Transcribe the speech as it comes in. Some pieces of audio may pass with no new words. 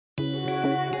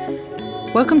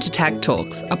Welcome to TAC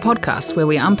Talks, a podcast where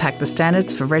we unpack the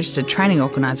standards for registered training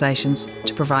organisations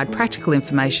to provide practical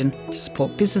information to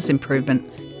support business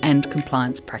improvement and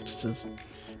compliance practices.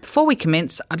 Before we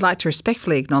commence, I'd like to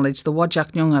respectfully acknowledge the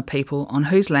Whadjuk Noongar people on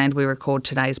whose land we record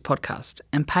today's podcast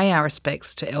and pay our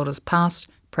respects to elders past,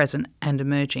 present and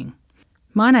emerging.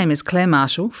 My name is Claire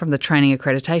Marshall from the Training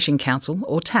Accreditation Council,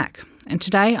 or TAC, and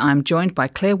today I'm joined by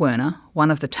Claire Werner,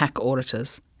 one of the TAC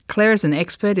auditors. Claire is an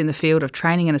expert in the field of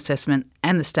training and assessment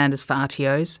and the standards for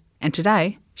RTOs, and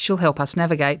today she'll help us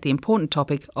navigate the important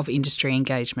topic of industry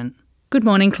engagement. Good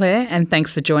morning, Claire, and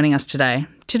thanks for joining us today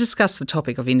to discuss the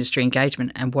topic of industry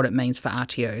engagement and what it means for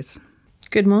RTOs.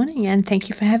 Good morning, and thank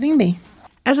you for having me.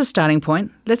 As a starting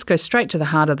point, let's go straight to the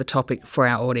heart of the topic for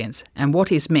our audience and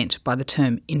what is meant by the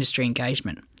term industry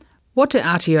engagement. What do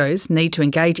RTOs need to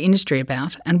engage industry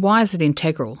about, and why is it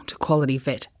integral to quality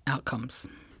vet outcomes?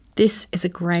 This is a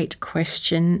great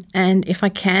question, and if I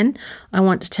can, I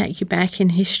want to take you back in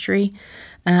history,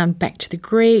 back to the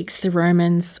Greeks, the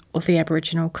Romans, or the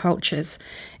Aboriginal cultures.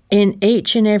 In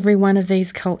each and every one of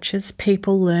these cultures,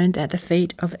 people learned at the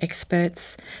feet of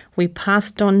experts. We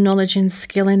passed on knowledge and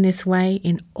skill in this way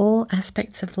in all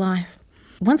aspects of life.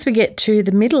 Once we get to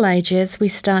the Middle Ages, we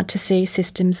start to see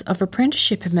systems of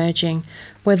apprenticeship emerging,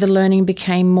 where the learning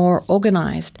became more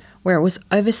organised, where it was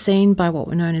overseen by what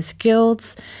were known as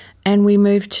guilds, and we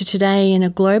move to today in a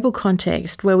global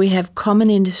context where we have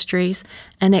common industries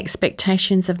and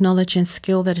expectations of knowledge and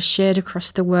skill that are shared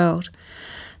across the world.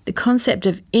 The concept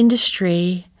of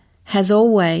industry has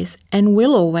always and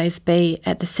will always be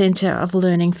at the centre of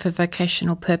learning for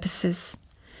vocational purposes.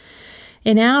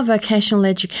 In our vocational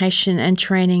education and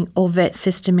training or VET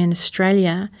system in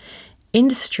Australia,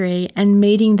 industry and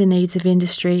meeting the needs of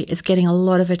industry is getting a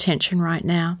lot of attention right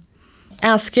now.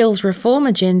 Our skills reform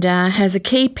agenda has a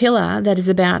key pillar that is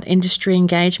about industry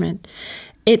engagement.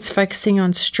 It's focusing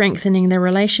on strengthening the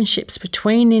relationships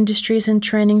between industries and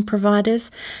training providers,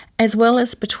 as well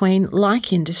as between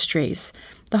like industries.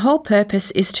 The whole purpose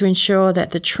is to ensure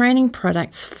that the training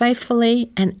products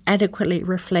faithfully and adequately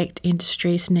reflect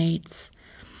industry's needs.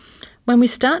 When we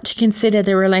start to consider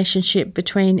the relationship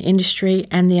between industry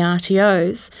and the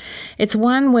RTOs, it's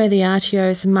one where the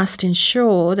RTOs must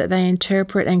ensure that they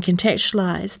interpret and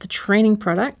contextualise the training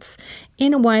products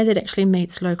in a way that actually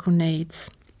meets local needs.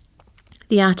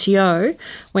 The RTO,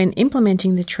 when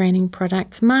implementing the training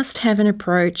products, must have an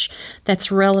approach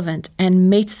that's relevant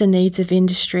and meets the needs of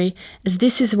industry, as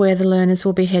this is where the learners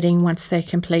will be heading once they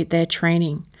complete their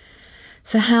training.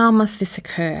 So how must this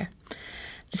occur?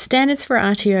 The standards for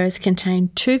RTOs contain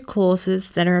two clauses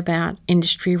that are about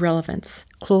industry relevance,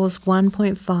 Clause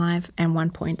 1.5 and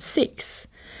 1.6.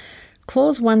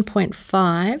 Clause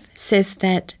 1.5 says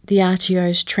that the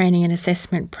RTO's training and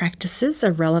assessment practices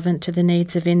are relevant to the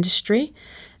needs of industry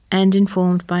and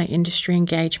informed by industry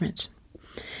engagement.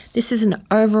 This is an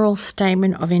overall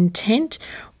statement of intent.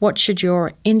 What should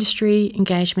your industry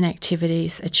engagement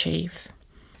activities achieve?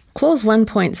 Clause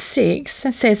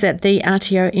 1.6 says that the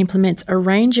RTO implements a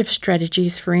range of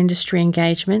strategies for industry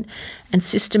engagement and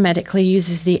systematically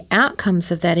uses the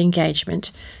outcomes of that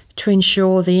engagement to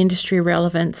ensure the industry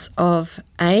relevance of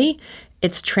A,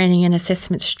 its training and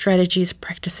assessment strategies,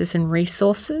 practices and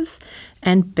resources,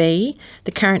 and B,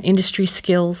 the current industry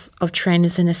skills of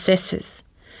trainers and assessors.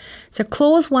 So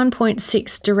Clause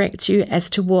 1.6 directs you as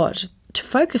to what to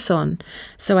focus on.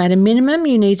 So at a minimum,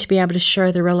 you need to be able to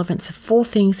show the relevance of four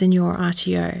things in your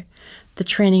RTO: the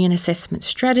training and assessment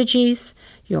strategies,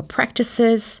 your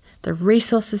practices, the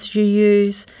resources you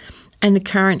use, and the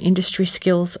current industry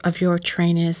skills of your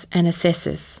trainers and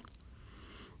assessors.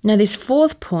 Now, this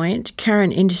fourth point,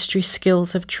 current industry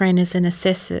skills of trainers and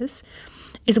assessors,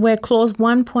 is where Clause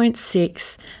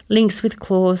 1.6 links with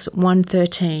Clause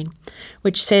 113,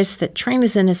 which says that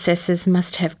trainers and assessors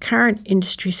must have current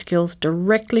industry skills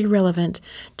directly relevant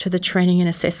to the training and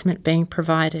assessment being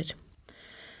provided.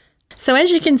 So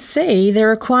as you can see, the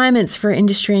requirements for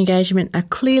industry engagement are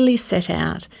clearly set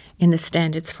out in the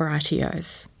standards for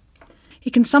RTOs.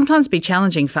 It can sometimes be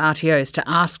challenging for RTOs to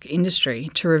ask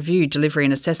industry to review delivery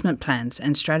and assessment plans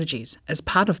and strategies as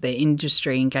part of their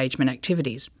industry engagement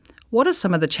activities. What are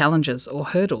some of the challenges or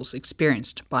hurdles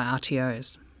experienced by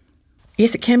RTOs?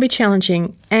 Yes, it can be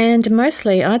challenging, and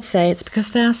mostly I'd say it's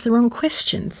because they ask the wrong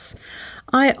questions.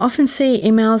 I often see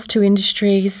emails to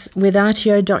industries with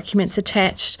RTO documents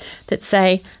attached that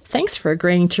say, "Thanks for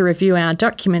agreeing to review our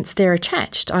documents. They're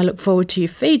attached. I look forward to your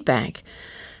feedback."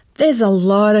 There's a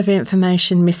lot of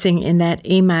information missing in that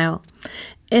email.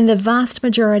 In the vast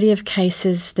majority of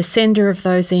cases, the sender of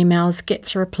those emails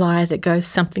gets a reply that goes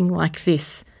something like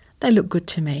this: "They look good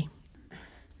to me."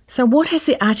 So what has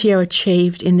the RTO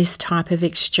achieved in this type of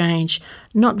exchange?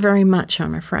 Not very much,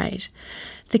 I'm afraid.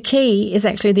 The key is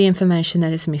actually the information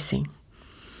that is missing.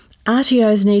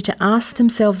 RTOs need to ask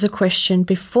themselves a question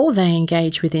before they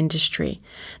engage with industry.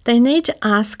 They need to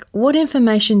ask, what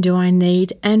information do I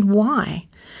need and why?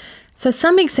 So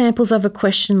some examples of a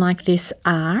question like this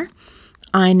are,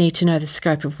 I need to know the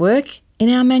scope of work in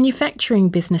our manufacturing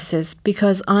businesses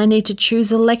because I need to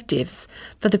choose electives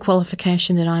for the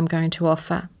qualification that I'm going to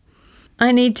offer.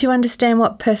 I need to understand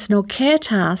what personal care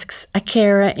tasks a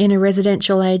carer in a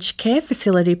residential aged care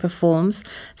facility performs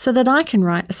so that I can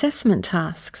write assessment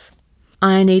tasks.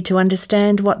 I need to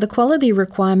understand what the quality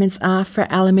requirements are for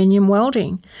aluminium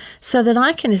welding so that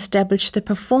I can establish the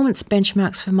performance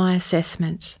benchmarks for my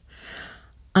assessment.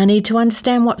 I need to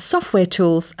understand what software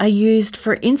tools are used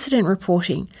for incident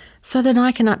reporting so that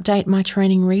I can update my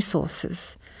training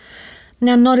resources.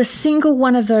 Now, not a single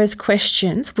one of those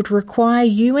questions would require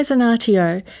you as an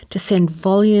RTO to send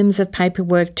volumes of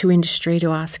paperwork to industry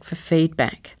to ask for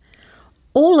feedback.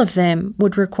 All of them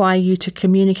would require you to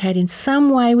communicate in some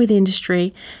way with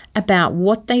industry about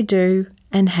what they do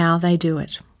and how they do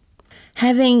it.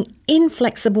 Having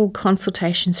inflexible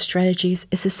consultation strategies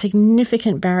is a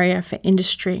significant barrier for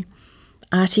industry.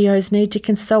 RTOs need to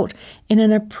consult in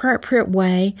an appropriate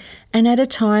way and at a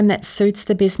time that suits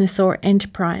the business or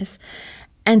enterprise.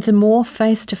 And the more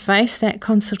face-to-face that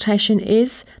consultation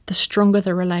is, the stronger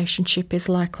the relationship is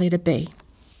likely to be.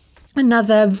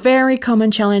 Another very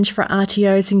common challenge for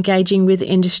RTOs engaging with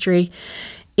industry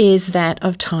is that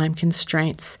of time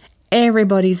constraints.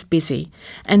 Everybody's busy,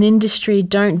 and industry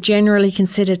don't generally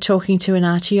consider talking to an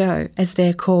RTO as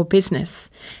their core business.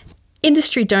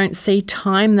 Industry don't see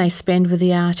time they spend with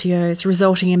the RTOs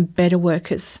resulting in better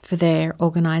workers for their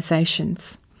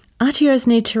organisations. RTOs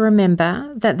need to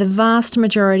remember that the vast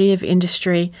majority of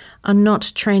industry are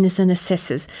not trainers and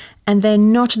assessors, and they're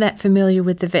not that familiar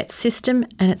with the VET system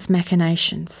and its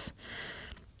machinations.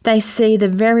 They see the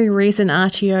very reason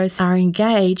RTOs are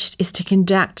engaged is to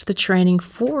conduct the training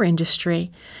for industry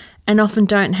and often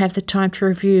don't have the time to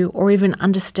review or even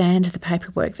understand the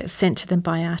paperwork that's sent to them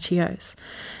by RTOs.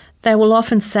 They will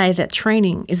often say that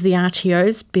training is the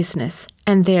RTO's business,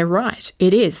 and they're right,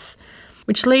 it is.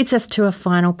 Which leads us to a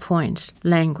final point,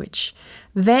 language.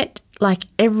 VET, like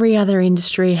every other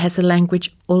industry, has a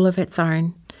language all of its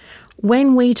own.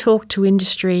 When we talk to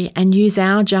industry and use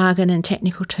our jargon and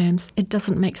technical terms, it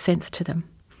doesn't make sense to them.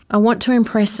 I want to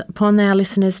impress upon our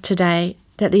listeners today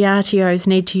that the RTOs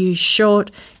need to use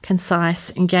short,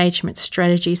 concise engagement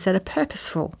strategies that are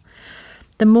purposeful.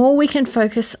 The more we can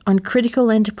focus on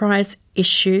critical enterprise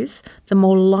issues, the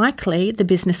more likely the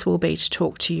business will be to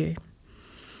talk to you.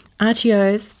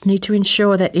 RTOs need to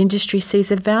ensure that industry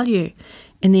sees a value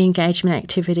in the engagement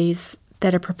activities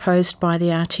that are proposed by the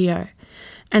RTO,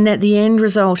 and that the end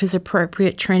result is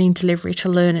appropriate training delivery to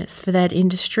learners for that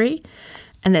industry,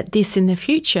 and that this in the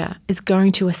future is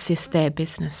going to assist their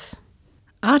business.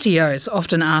 RTOs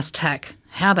often ask TAC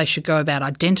how they should go about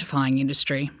identifying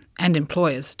industry and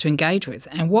employers to engage with,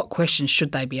 and what questions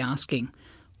should they be asking.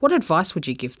 What advice would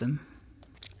you give them?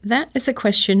 That is a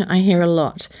question I hear a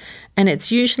lot, and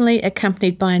it's usually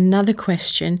accompanied by another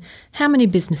question, how many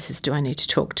businesses do I need to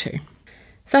talk to?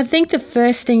 So I think the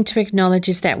first thing to acknowledge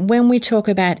is that when we talk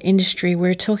about industry,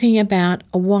 we're talking about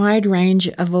a wide range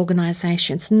of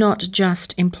organisations, not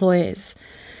just employers.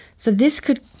 So this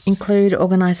could include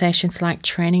organisations like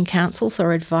training councils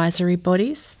or advisory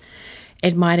bodies.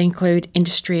 It might include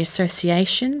industry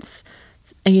associations,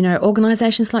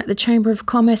 organisations like the Chamber of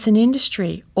Commerce and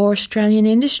Industry or Australian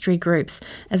industry groups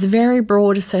as very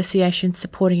broad associations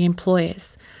supporting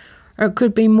employers. Or it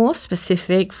could be more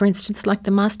specific, for instance, like the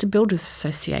Master Builders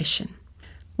Association.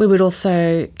 We would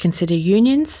also consider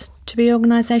unions to be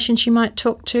organisations you might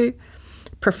talk to,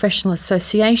 professional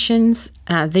associations.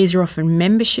 These are often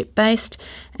membership-based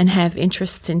and have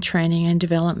interests in training and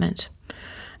development.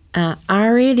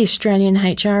 ARI, the Australian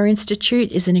HR Institute,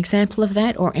 is an example of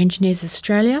that, or Engineers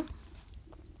Australia.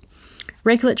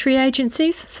 Regulatory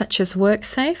agencies such as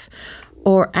WorkSafe,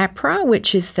 or APRA,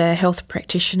 which is the Health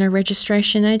Practitioner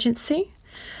Registration Agency.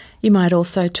 You might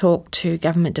also talk to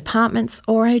government departments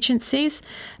or agencies.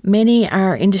 Many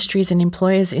are industries and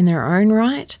employers in their own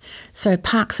right, so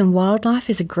Parks and Wildlife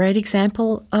is a great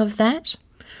example of that.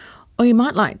 Or you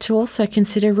might like to also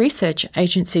consider research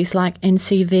agencies like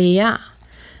NCVER.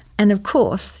 And of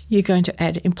course, you're going to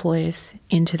add employers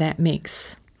into that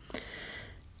mix.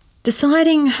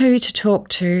 Deciding who to talk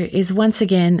to is once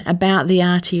again about the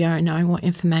RTO knowing what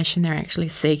information they're actually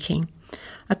seeking.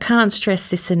 I can't stress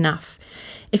this enough.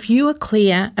 If you are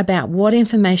clear about what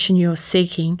information you're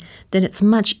seeking, then it's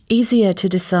much easier to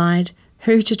decide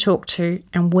who to talk to,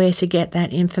 and where to get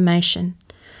that information.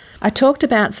 I talked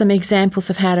about some examples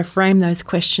of how to frame those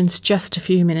questions just a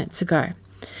few minutes ago.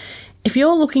 If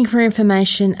you're looking for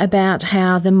information about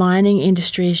how the mining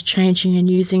industry is changing and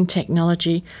using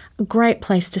technology, a great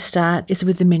place to start is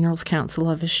with the Minerals Council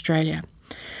of Australia.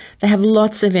 They have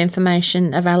lots of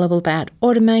information available about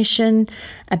automation,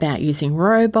 about using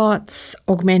robots,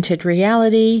 augmented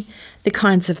reality, the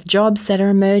kinds of jobs that are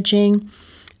emerging,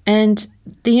 and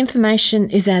the information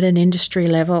is at an industry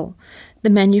level. The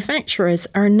manufacturers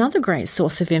are another great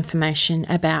source of information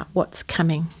about what's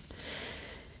coming.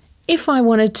 If I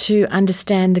wanted to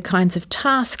understand the kinds of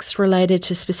tasks related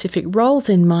to specific roles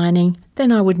in mining,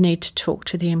 then I would need to talk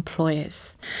to the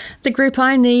employers. The group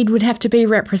I need would have to be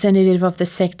representative of the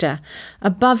sector,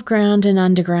 above ground and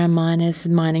underground miners,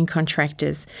 mining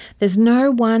contractors. There's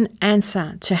no one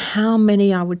answer to how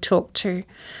many I would talk to,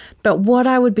 but what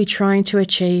I would be trying to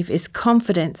achieve is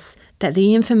confidence that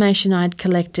the information I'd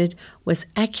collected was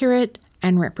accurate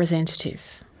and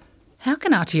representative. How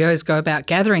can RTOs go about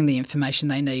gathering the information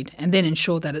they need and then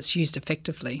ensure that it's used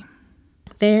effectively?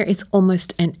 There is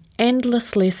almost an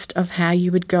endless list of how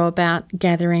you would go about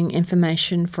gathering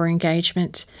information for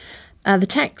engagement. The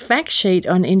TAC fact sheet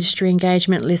on industry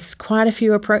engagement lists quite a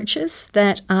few approaches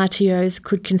that RTOs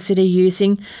could consider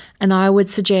using, and I would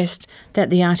suggest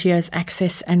that the RTOs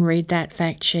access and read that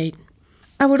fact sheet.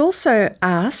 I would also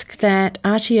ask that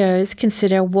RTOs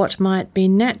consider what might be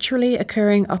naturally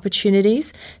occurring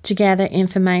opportunities to gather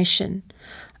information.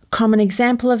 A common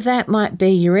example of that might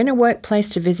be you're in a workplace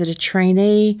to visit a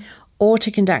trainee or to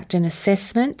conduct an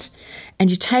assessment, and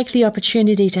you take the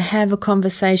opportunity to have a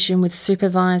conversation with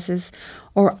supervisors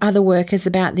or other workers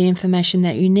about the information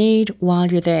that you need while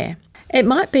you're there. It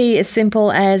might be as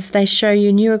simple as they show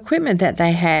you new equipment that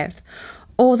they have,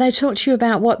 or they talk to you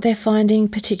about what they're finding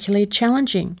particularly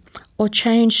challenging, or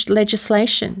changed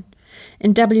legislation.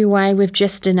 In WA, we've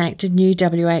just enacted new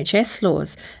WHS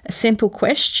laws. A simple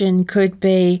question could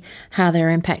be how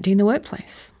they're impacting the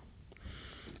workplace.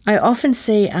 I often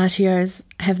see RTOs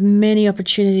have many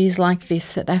opportunities like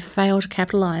this that they fail to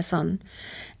capitalise on.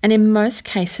 And in most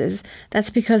cases, that's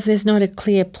because there's not a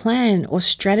clear plan or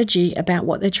strategy about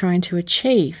what they're trying to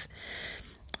achieve.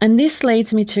 And this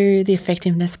leads me to the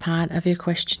effectiveness part of your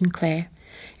question, Claire.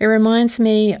 It reminds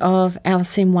me of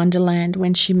Alice in Wonderland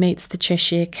when she meets the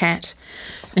Cheshire Cat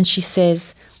and she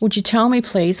says, "Would you tell me,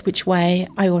 please, which way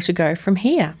I ought to go from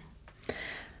here?"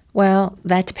 "Well,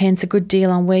 that depends a good deal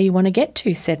on where you want to get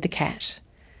to," said the cat.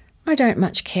 "I don't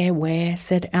much care where,"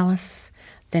 said Alice.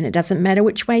 "Then it doesn't matter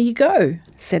which way you go,"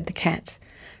 said the cat.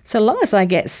 "So long as I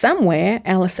get somewhere,"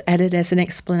 Alice added as an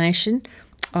explanation.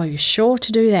 "Oh, you're sure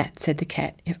to do that," said the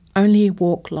cat, "if only you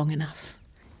walk long enough."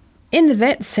 In the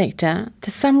vet sector,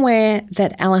 the somewhere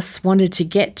that Alice wanted to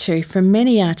get to for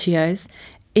many RTOs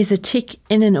is a tick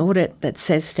in an audit that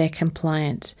says they're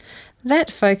compliant. That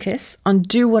focus on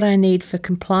do what I need for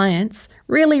compliance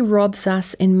really robs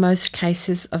us in most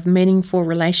cases of meaningful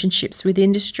relationships with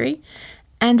industry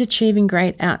and achieving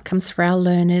great outcomes for our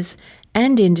learners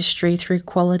and industry through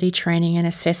quality training and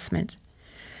assessment.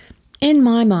 In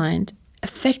my mind,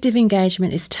 effective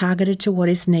engagement is targeted to what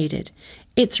is needed.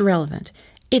 It's relevant,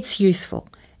 it's useful,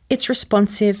 it's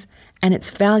responsive, and it's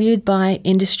valued by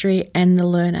industry and the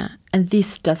learner, and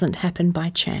this doesn't happen by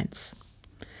chance.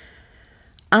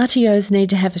 RTOs need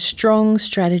to have a strong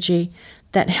strategy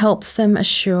that helps them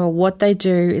assure what they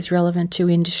do is relevant to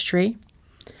industry.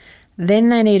 Then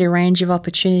they need a range of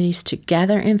opportunities to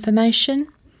gather information.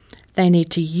 They need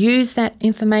to use that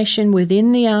information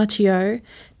within the RTO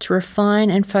to refine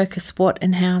and focus what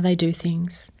and how they do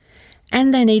things.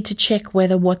 And they need to check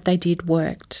whether what they did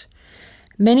worked.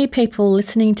 Many people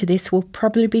listening to this will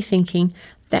probably be thinking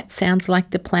that sounds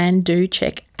like the plan, do,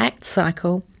 check, act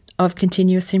cycle of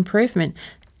continuous improvement,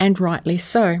 and rightly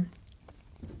so.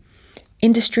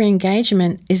 Industry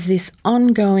engagement is this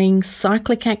ongoing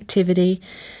cyclic activity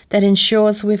that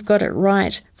ensures we've got it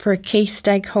right for a key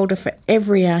stakeholder for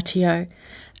every RTO,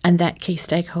 and that key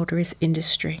stakeholder is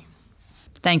industry.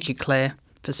 Thank you, Claire,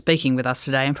 for speaking with us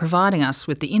today and providing us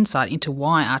with the insight into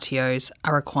why RTOs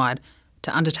are required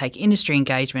to undertake industry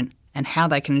engagement and how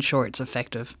they can ensure it's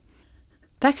effective.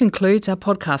 That concludes our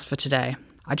podcast for today.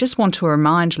 I just want to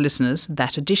remind listeners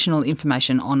that additional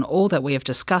information on all that we have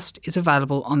discussed is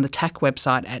available on the TAC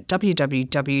website at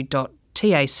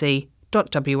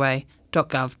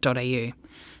www.tac.wa.gov.au.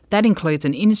 That includes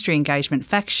an industry engagement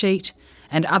fact sheet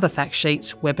and other fact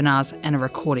sheets, webinars and a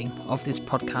recording of this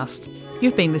podcast.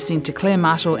 You've been listening to Claire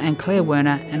Marshall and Claire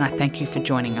Werner, and I thank you for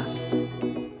joining us.